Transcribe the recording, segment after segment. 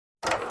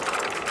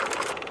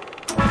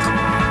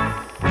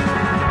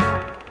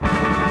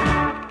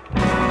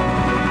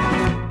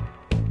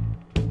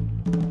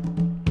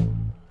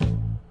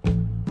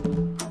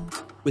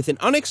With an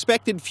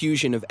unexpected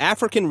fusion of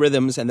African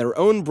rhythms and their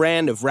own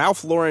brand of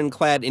Ralph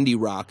Lauren-clad indie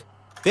rock,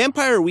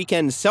 Vampire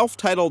Weekend's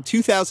self-titled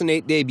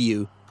 2008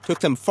 debut took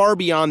them far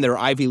beyond their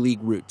Ivy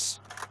League roots.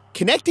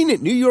 Connecting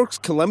at New York's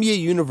Columbia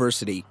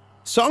University,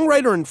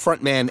 songwriter and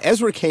frontman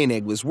Ezra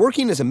Koenig was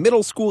working as a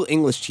middle school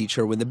English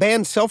teacher when the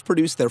band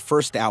self-produced their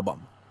first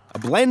album, a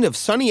blend of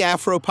sunny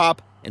Afropop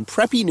and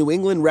preppy New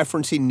England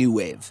referencing new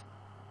wave.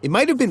 It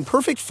might have been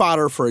perfect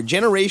fodder for a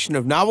generation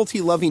of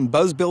novelty-loving,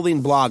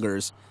 buzz-building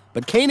bloggers,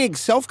 but Koenig's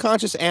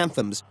self-conscious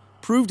anthems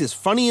proved as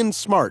funny and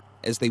smart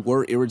as they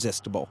were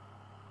irresistible.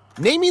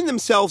 Naming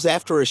themselves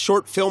after a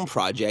short film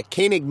project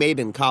Koenig made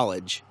in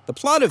college, the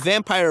plot of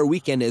Vampire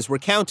Weekend is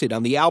recounted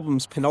on the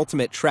album's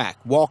penultimate track,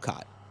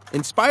 Walcott.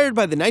 Inspired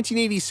by the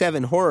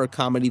 1987 horror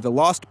comedy The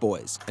Lost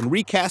Boys and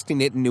recasting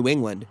it in New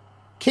England,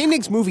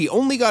 Koenig's movie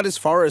only got as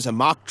far as a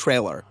mock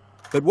trailer,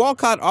 but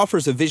Walcott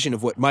offers a vision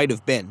of what might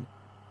have been,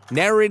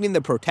 narrating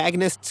the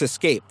protagonist's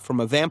escape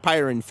from a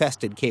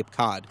vampire-infested Cape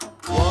Cod.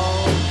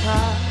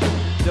 Walcott,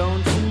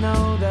 don't you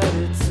know that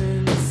it's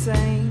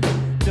insane?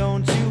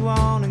 Don't you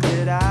want to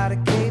get out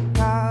of Cape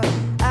Cod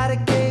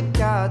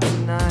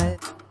tonight?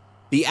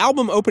 The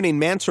album opening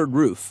Mansard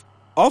Roof,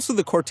 also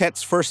the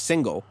quartet's first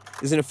single,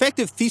 is an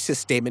effective thesis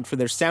statement for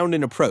their sound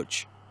and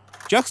approach,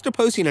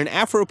 juxtaposing an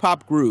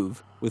Afropop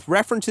groove with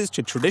references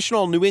to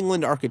traditional New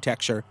England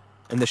architecture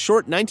and the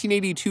short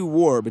 1982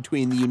 war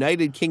between the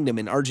United Kingdom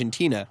and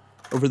Argentina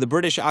over the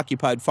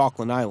British-occupied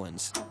Falkland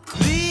Islands.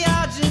 The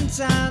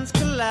Argentines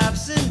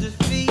collapse in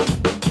defeat.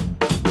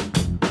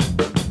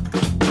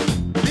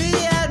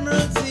 The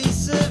Admiralty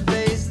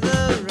surveys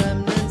the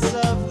remnants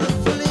of the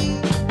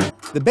fleet.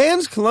 The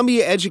band's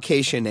Columbia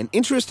education and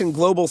interest in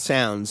global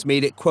sounds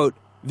made it, quote,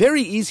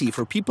 very easy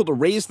for people to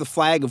raise the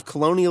flag of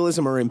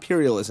colonialism or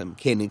imperialism,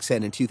 Koenig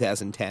said in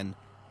 2010.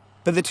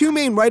 But the two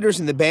main writers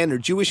in the band are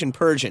Jewish and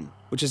Persian,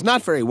 which is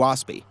not very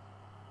waspy.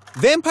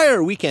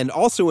 Vampire Weekend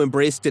also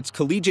embraced its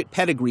collegiate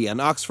pedigree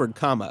on Oxford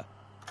comma.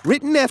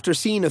 Written after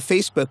seeing a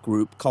Facebook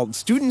group called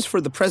Students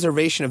for the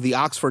Preservation of the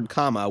Oxford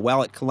Comma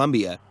while at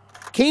Columbia,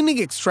 Koenig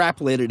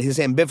extrapolated his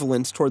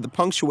ambivalence toward the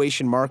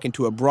punctuation mark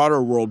into a broader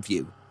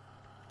worldview.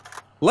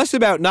 Less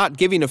about not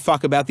giving a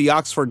fuck about the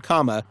Oxford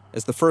comma,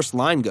 as the first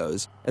line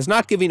goes, as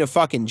not giving a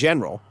fuck in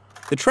general,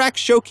 the track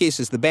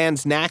showcases the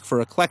band's knack for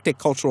eclectic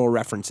cultural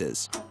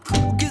references.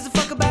 Who gives a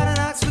fuck about an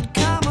Oxford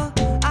comma?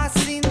 I've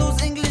seen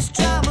those English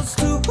dramas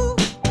too.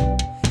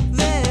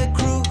 Their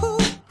crew.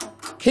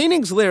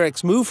 Koenig's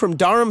lyrics move from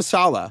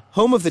Dharamsala,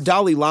 home of the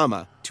Dalai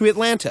Lama, to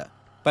Atlanta,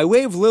 by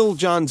way of Lil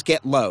Jon's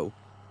Get Low,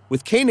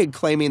 with Koenig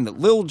claiming that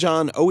Lil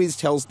Jon always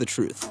tells the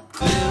truth.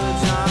 Lil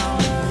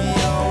Jon, he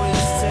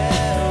always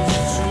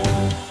tells the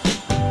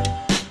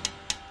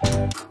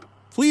truth.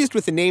 Pleased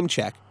with the name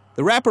check,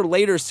 the rapper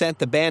later sent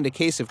the band a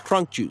case of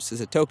crunk juice as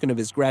a token of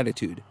his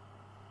gratitude.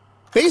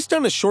 Based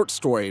on a short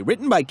story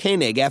written by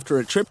Koenig after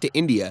a trip to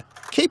India,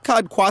 Cape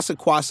Cod Kwassa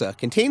Kwassa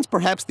contains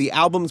perhaps the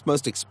album's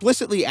most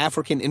explicitly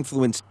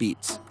African-influenced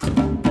beats.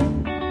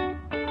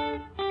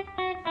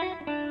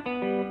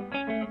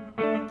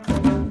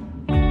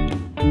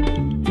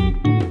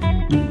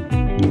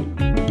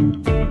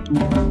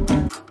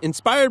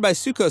 Inspired by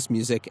Sukos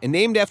music and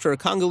named after a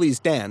Congolese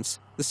dance,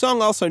 the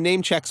song also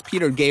name-checks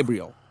Peter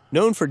Gabriel,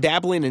 known for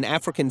dabbling in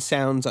African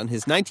sounds on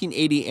his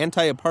 1980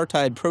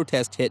 anti-apartheid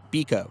protest hit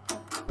Biko.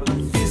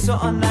 So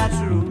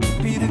unnatural,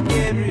 Peter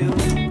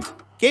Gabriel.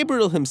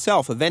 Gabriel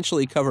himself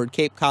eventually covered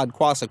Cape Cod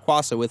Kwassa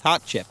Kwassa with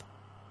Hot Chip,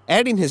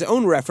 adding his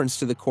own reference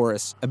to the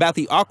chorus about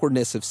the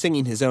awkwardness of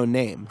singing his own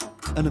name.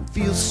 And it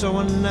feels so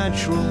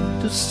unnatural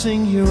to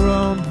sing your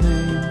own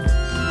name.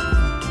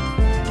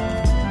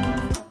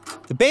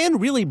 The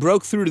band really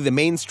broke through to the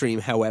mainstream,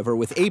 however,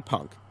 with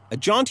A-Punk, a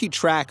jaunty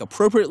track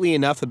appropriately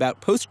enough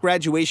about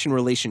post-graduation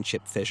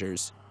relationship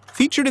fissures.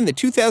 Featured in the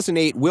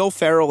 2008 Will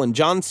Ferrell and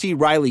John C.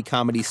 Reilly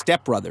comedy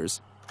Step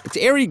Brothers, its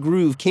airy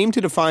groove came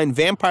to define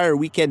Vampire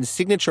Weekend's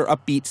signature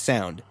upbeat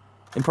sound,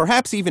 and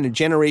perhaps even a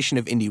generation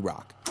of indie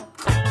rock.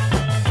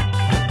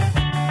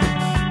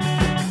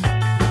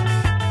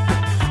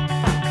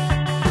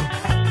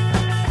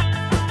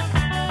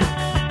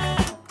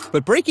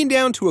 But breaking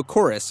down to a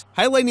chorus,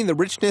 highlighting the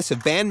richness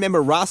of band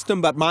member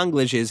Rostam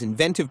Batmanglish's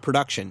inventive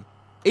production,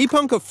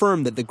 A-Punk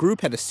affirmed that the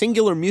group had a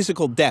singular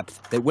musical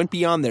depth that went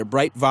beyond their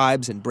bright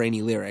vibes and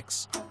brainy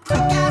lyrics.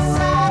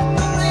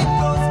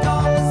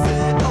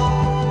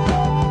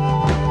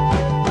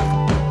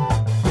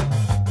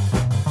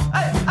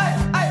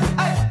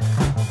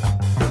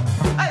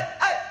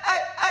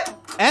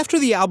 After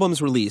the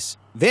album's release,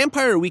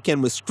 Vampire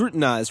Weekend was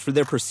scrutinized for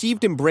their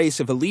perceived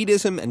embrace of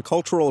elitism and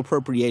cultural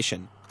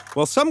appropriation.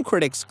 While some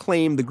critics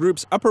claimed the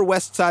group's Upper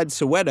West Side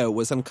Soweto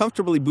was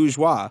uncomfortably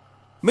bourgeois,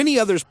 many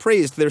others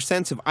praised their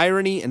sense of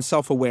irony and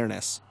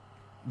self-awareness.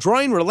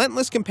 Drawing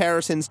relentless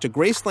comparisons to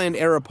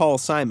Graceland-era Paul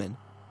Simon,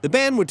 the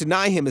band would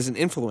deny him as an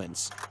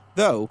influence,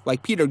 though,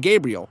 like Peter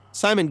Gabriel,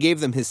 Simon gave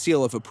them his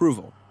seal of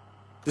approval.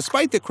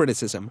 Despite the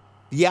criticism,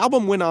 the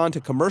album went on to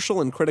commercial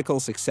and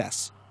critical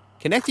success,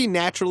 connecting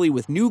naturally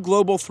with new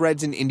global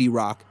threads in indie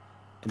rock,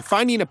 and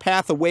finding a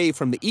path away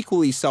from the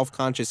equally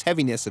self-conscious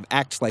heaviness of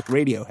acts like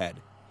Radiohead.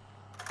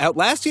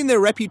 Outlasting their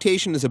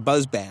reputation as a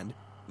buzz band,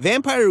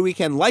 Vampire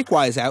Weekend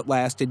likewise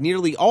outlasted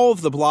nearly all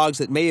of the blogs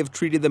that may have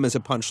treated them as a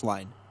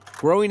punchline,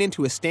 growing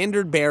into a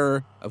standard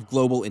bearer of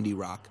global indie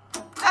rock.